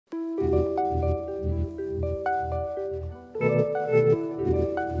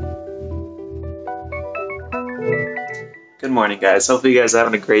Good morning, guys. Hopefully you guys are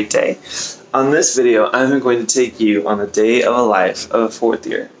having a great day. On this video, I'm going to take you on the day of a life of a fourth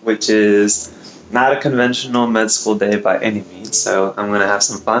year, which is not a conventional med school day by any means. So I'm going to have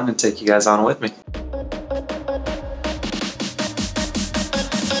some fun and take you guys on with me.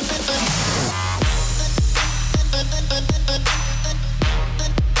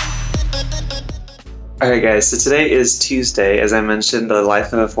 Alright guys, so today is Tuesday. As I mentioned, the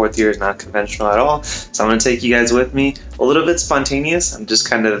life of a fourth year is not conventional at all. So I'm going to take you guys with me. A little bit spontaneous. I'm just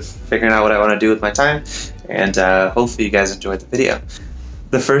kind of figuring out what I want to do with my time. And hopefully you guys enjoyed the video.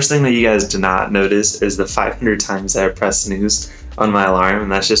 The first thing that you guys did not notice is the 500 times that I pressed snooze on my alarm.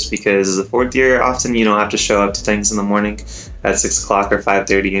 And that's just because as a fourth year, often you don't have to show up to things in the morning at 6 o'clock or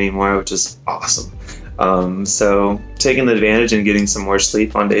 5:30 anymore, which is awesome. So taking advantage and getting some more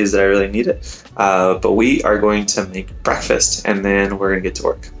sleep on days that I really need it. But we are going to make breakfast and then we're going to get to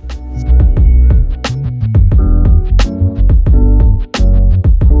work.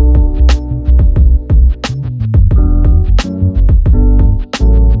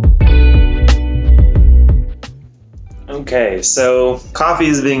 Okay, so coffee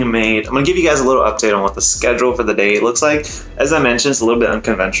is being made. I'm going to give you guys a little update on what the schedule for the day looks like. As I mentioned, it's a little bit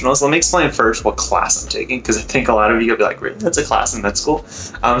unconventional, so let me explain first what class I'm taking, because I think a lot of you will be like, really, that's a class in med school?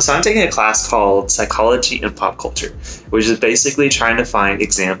 So I'm taking a class called Psychology and Pop Culture, which is basically trying to find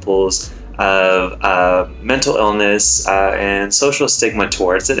examples of mental illness and social stigma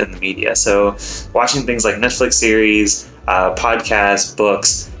towards it in the media. So watching things like Netflix series, podcasts,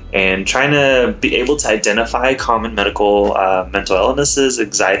 books, and trying to be able to identify common medical mental illnesses,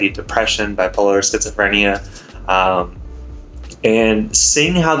 anxiety, depression, bipolar, schizophrenia, and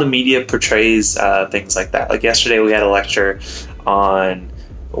seeing how the media portrays things like that. Like yesterday we had a lecture on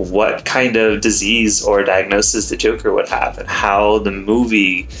what kind of disease or diagnosis the Joker would have and how the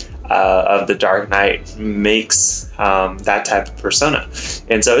movie of The Dark Knight makes that type of persona.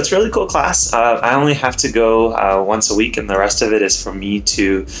 And so it's a really cool class. I only have to go once a week, and the rest of it is for me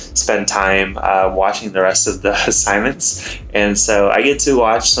to spend time watching the rest of the assignments. And so I get to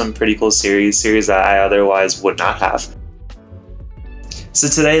watch some pretty cool series that I otherwise would not have. So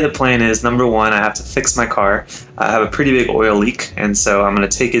today the plan is, number one, I have to fix my car. I have a pretty big oil leak, and so I'm going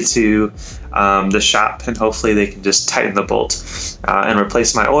to take it to the shop, and hopefully they can just tighten the bolt and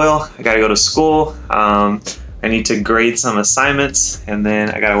replace my oil. I got to go to school. I need to grade some assignments, and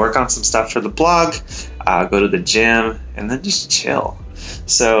then I got to work on some stuff for the blog, go to the gym, and then just chill.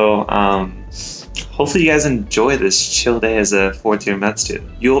 So hopefully you guys enjoy this chill day as a fourth year med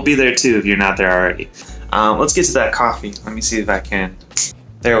student. You will be there too if you're not there already. Let's get to that coffee. Let me see if I can.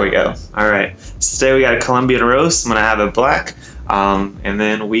 There we go. All right. So today we got a Colombian roast. I'm going to have it black. And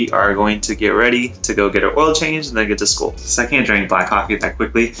then we are going to get ready to go get our oil changed and then get to school. So I can't drink black coffee that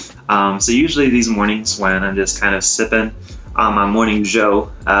quickly. So usually these mornings when I'm just kind of sipping on my morning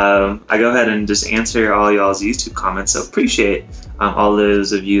joe, I go ahead and just answer all y'all's YouTube comments. So appreciate all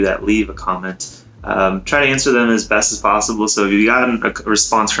those of you that leave a comment. Try to answer them as best as possible. So if you've gotten a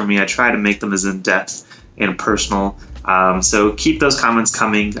response from me, I try to make them as in-depth and personal. So keep those comments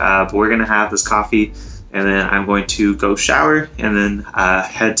coming. But we're going to have this coffee, and then I'm going to go shower and then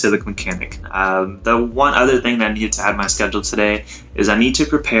head to the mechanic. The one other thing that I needed to add to my schedule today is I need to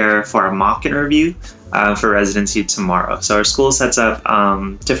prepare for a mock interview for residency tomorrow. So our school sets up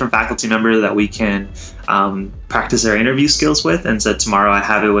different faculty members that we can practice our interview skills with, and so tomorrow I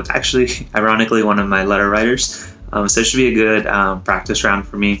have it with actually, ironically, one of my letter writers. So it should be a good practice round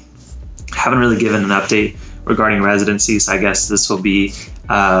for me. Haven't really given an update regarding residency, so I guess this will be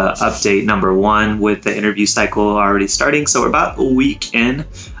update number one with the interview cycle already starting. So we're about a week in,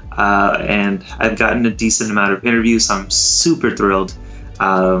 and I've gotten a decent amount of interviews, so I'm super thrilled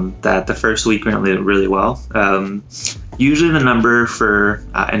that the first week went really well. Usually the number for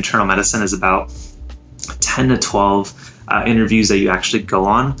internal medicine is about 10 to 12 interviews that you actually go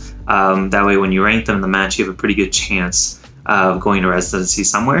on. That way when you rank them in the match, you have a pretty good chance of going to residency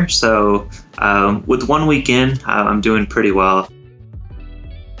somewhere. So with 1 week in, I'm doing pretty well.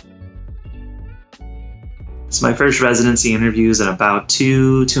 It's my first residency interviews in about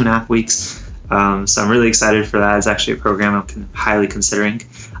two and a half weeks. So I'm really excited for that. It's actually a program I'm highly considering.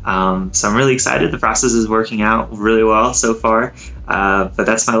 So I'm really excited. The process is working out really well so far. But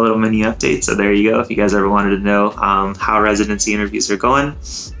that's my little mini update. So there you go. If you guys ever wanted to know how residency interviews are going,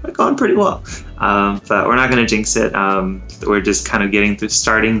 they're going pretty well. But we're not going to jinx it. We're just kind of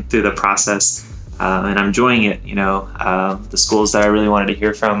starting through the process. And I'm enjoying it. You know, the schools that I really wanted to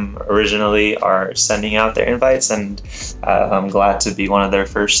hear from originally are sending out their invites, and I'm glad to be one of their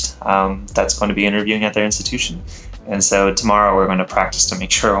first that's going to be interviewing at their institution. And so tomorrow we're going to practice to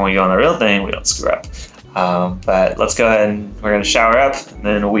make sure when we go on the real thing, we don't screw up. But let's go ahead and we're going to shower up, and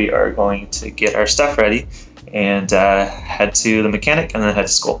then we are going to get our stuff ready and head to the mechanic and then head to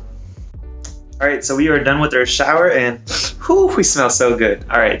school. All right, so we are done with our shower, and whew, we smell so good.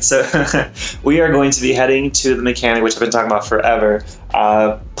 All right, so we are going to be heading to the mechanic, which I've been talking about forever.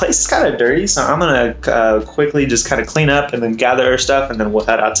 Place is kind of dirty, so I'm gonna quickly just kind of clean up and then gather our stuff, and then we'll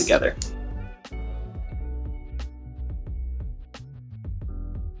head out together.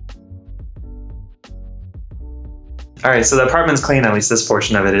 All right, so the apartment's clean, at least this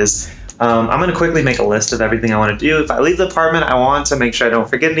portion of it is. I'm going to quickly make a list of everything I want to do. If I leave the apartment, I want to make sure I don't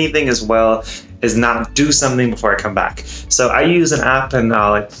forget anything, as well as not do something before I come back. So I use an app, and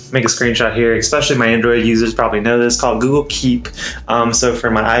I'll make a screenshot here, especially my Android users probably know this, called Google Keep. So for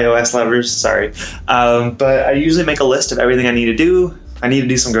my iOS lovers, sorry. But I usually make a list of everything I need to do. I need to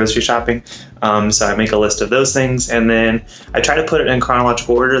do some grocery shopping, so I make a list of those things, and then I try to put it in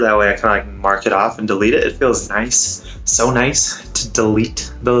chronological order. That way I kind of mark it off and delete it. It feels nice, so nice to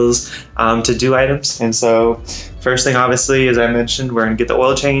delete those to-do items. And so first thing, obviously, as I mentioned, we're gonna get the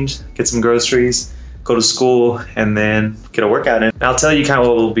oil change, get some groceries, go to school, and then get a workout in. And I'll tell you kind of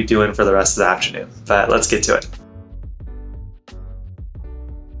what we'll be doing for the rest of the afternoon, but let's get to it.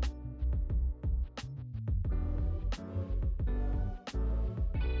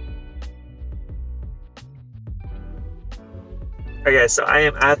 Alright guys, so I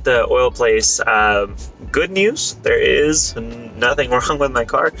am at the oil place. Good news, there is nothing wrong with my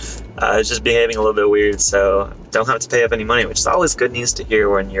car. It's just behaving a little bit weird, so don't have to pay up any money, which is always good news to hear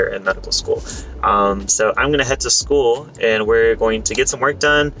when you're in medical school. So I'm gonna head to school, and we're going to get some work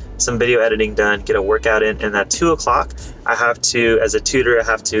done, some video editing done, get a workout in, and at 2 o'clock, I have to, as a tutor, I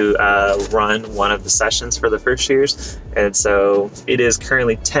have to run one of the sessions for the first years, and so it is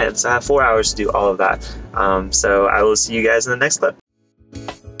currently 10, so I have 4 hours to do all of that. So I will see you guys in the next clip.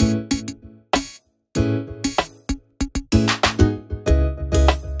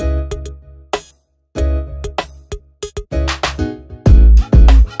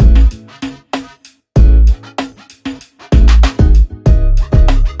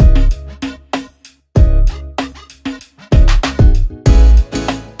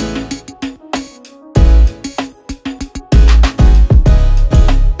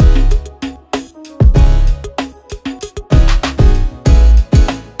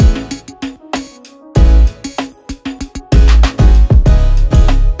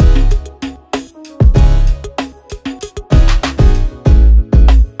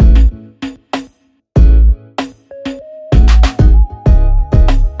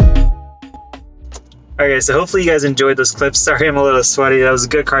 Alright guys, so hopefully you guys enjoyed those clips. Sorry I'm a little sweaty, that was a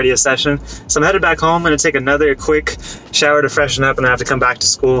good cardio session. So I'm headed back home. I'm going to take another quick shower to freshen up, and I have to come back to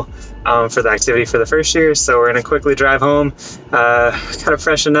school for the activity for the first year. So we're going to quickly drive home, kind of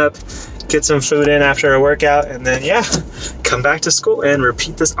freshen up, get some food in after a workout, and then yeah, come back to school and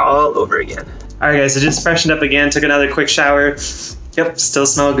repeat this all over again. Alright guys, so just freshened up again, took another quick shower. Yep, still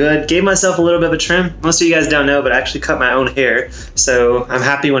smell good. Gave myself a little bit of a trim. Most of you guys don't know, but I actually cut my own hair. So I'm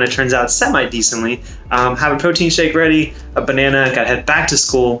happy when it turns out semi-decently. Have a protein shake ready, a banana, gotta head back to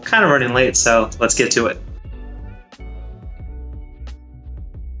school. Kind of running late, so let's get to it.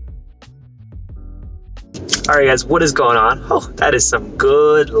 Alright guys, what is going on? Oh, that is some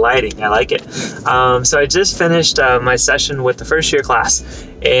good lighting. I like it. So I just finished my session with the first year class,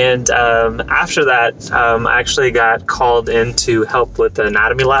 and after that I actually got called in to help with the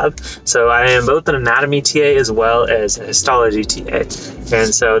anatomy lab. So I am both an anatomy TA as well as a histology TA,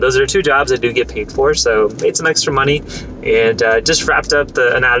 and so those are two jobs I do get paid for, so made some extra money, and just wrapped up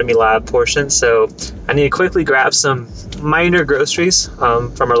the anatomy lab portion. So I need to quickly grab some minor groceries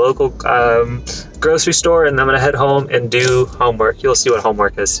from our local grocery store, and I'm gonna head home and do homework. You'll see what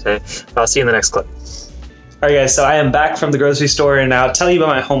homework is today. I'll see you in the next clip. Alright guys, so I am back from the grocery store, and I'll tell you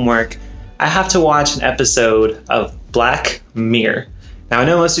about my homework. I have to watch an episode of Black Mirror. Now I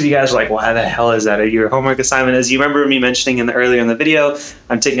know most of you guys are like, why the hell is that your homework assignment? As you remember me mentioning earlier in the video,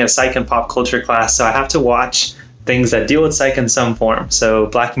 I'm taking a psych and pop culture class, so I have to watch things that deal with psych in some form. So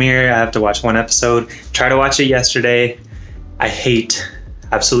Black Mirror, I have to watch one episode. Try to watch it yesterday. I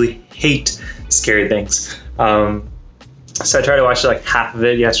absolutely hate scary things. So I tried to watch like half of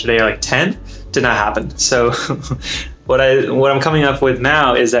it yesterday, or like 10. Did not happen. So what I'm coming up with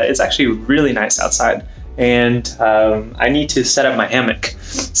now is that it's actually really nice outside, and I need to set up my hammock.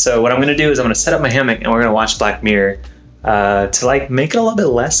 So what I'm gonna do is I'm gonna set up my hammock, and we're gonna watch Black Mirror to like make it a little bit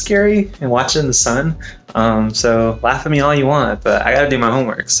less scary and watch it in the sun. So laugh at me all you want, but I gotta do my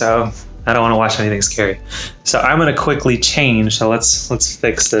homework, so I don't want to watch anything scary. So I'm gonna quickly change. So let's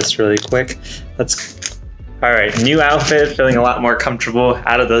fix this really quick. All right, new outfit, feeling a lot more comfortable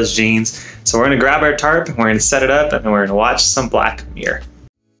out of those jeans. So we're gonna grab our tarp, and we're gonna set it up, and then we're gonna watch some Black Mirror.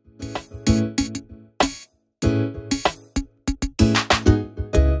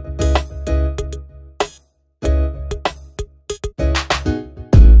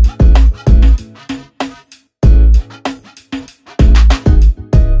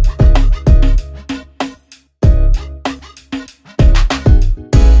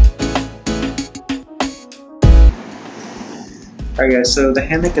 Alright guys, so the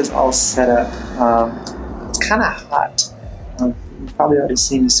hammock is all set up. It's kind of hot. You've probably already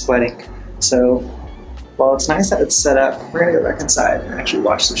seen me sweating. So while it's nice that it's set up, we're going to go back inside and actually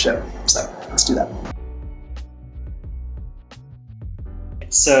watch the show. So let's do that.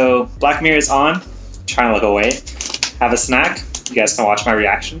 So Black Mirror is on. I'm trying to look away. Have a snack. You guys can watch my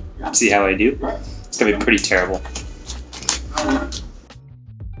reaction. See how I do. It's going to be pretty terrible.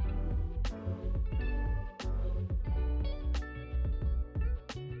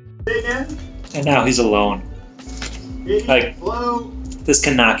 And now he's alone. Like, this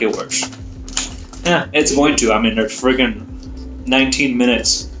cannot get worse. Yeah, it's going to. I mean, there's friggin' 19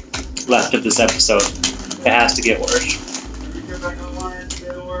 minutes left of this episode. It has to get worse.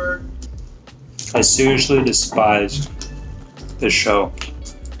 I seriously despise this show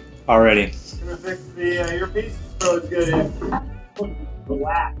already.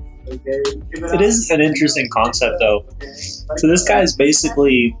 It is an interesting concept, though. So this guy is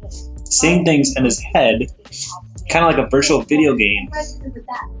basically seeing things in his head, kind of like a virtual video game,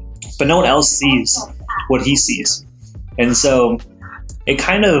 but no one else sees what he sees. And so it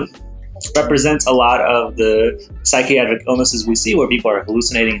kind of represents a lot of the psychiatric illnesses we see where people are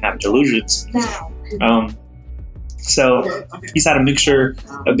hallucinating and having delusions. So he's had a mixture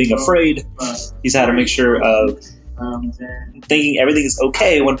of being afraid, he's had a mixture of thinking everything is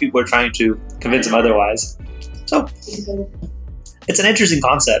okay when people are trying to convince him otherwise. So it's an interesting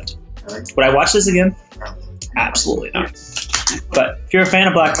concept. Would I watch this again? Absolutely not. But if you're a fan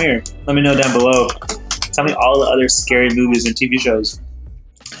of Black Mirror, let me know down below. Tell me all the other scary movies and TV shows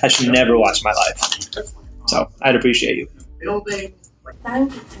I should never watch in my life. So I'd appreciate you.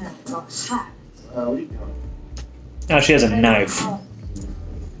 Now she has a knife.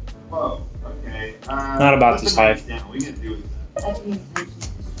 Not about this life.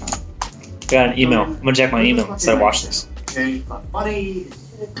 Got an email. I'm gonna check my email instead of watch this.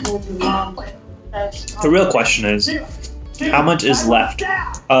 The real question is, how much is left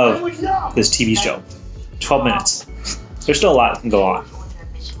of this TV show? 12 minutes. There's still a lot that can go on.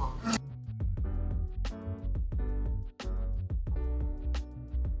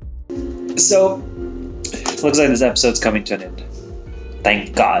 So, looks like this episode's coming to an end.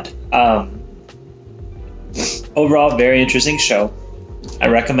 Thank God. Overall, very interesting show. I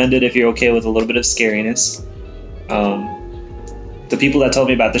recommend it if you're okay with a little bit of scariness. The people that told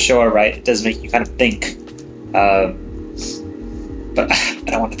me about the show are right. It does make you kind of think. But I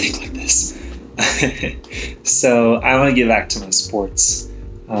don't want to think like this. So I want to get back to my sports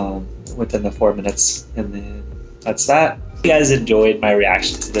within the 4 minutes. And then that's that. If you guys enjoyed my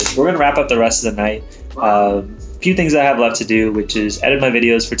reaction to this, we're going to wrap up the rest of the night. A few things I have left to do, which is edit my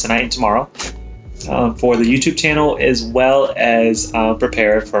videos for tonight and tomorrow. For the YouTube channel, as well as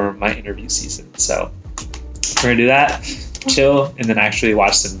prepare for my interview season. So we're going to do that. Chill, and then actually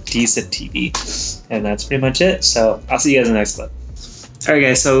watch some decent TV. And that's pretty much it. So I'll see you guys in the next clip. Alright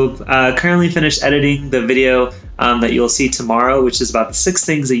guys, so currently finished editing the video that you'll see tomorrow, which is about the 6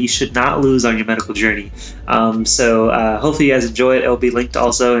 things that you should not lose on your medical journey. So hopefully you guys enjoy it. It'll be linked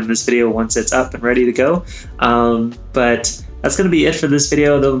also in this video once it's up and ready to go. But that's going to be it for this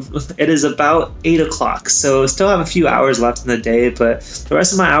video. It is about 8 o'clock, so still have a few hours left in the day, but the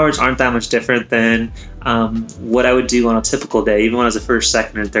rest of my hours aren't that much different than what I would do on a typical day, even when I was a first,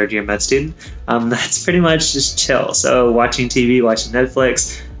 second, and third year med student. That's pretty much just chill. So watching TV, watching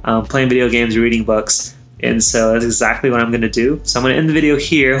Netflix, playing video games, reading books. And so that's exactly what I'm going to do. So I'm going to end the video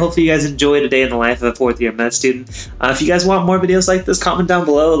here. Hopefully you guys enjoyed a day in the life of a 4th year med student. If you guys want more videos like this, comment down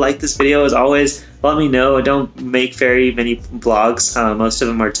below. Like this video as always. Let me know. I don't make very many vlogs. Most of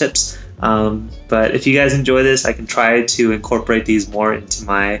them are tips. But if you guys enjoy this, I can try to incorporate these more into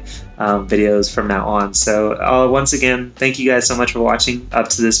my videos from now on. So once again, thank you guys so much for watching up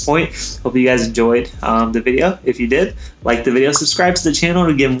to this point. Hope you guys enjoyed the video. If you did, like the video, subscribe to the channel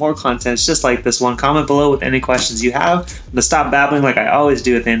to get more content just like this one. Comment below with any questions you have. I'm going to stop babbling like I always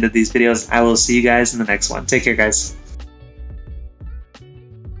do at the end of these videos. I will see you guys in the next one. Take care, guys.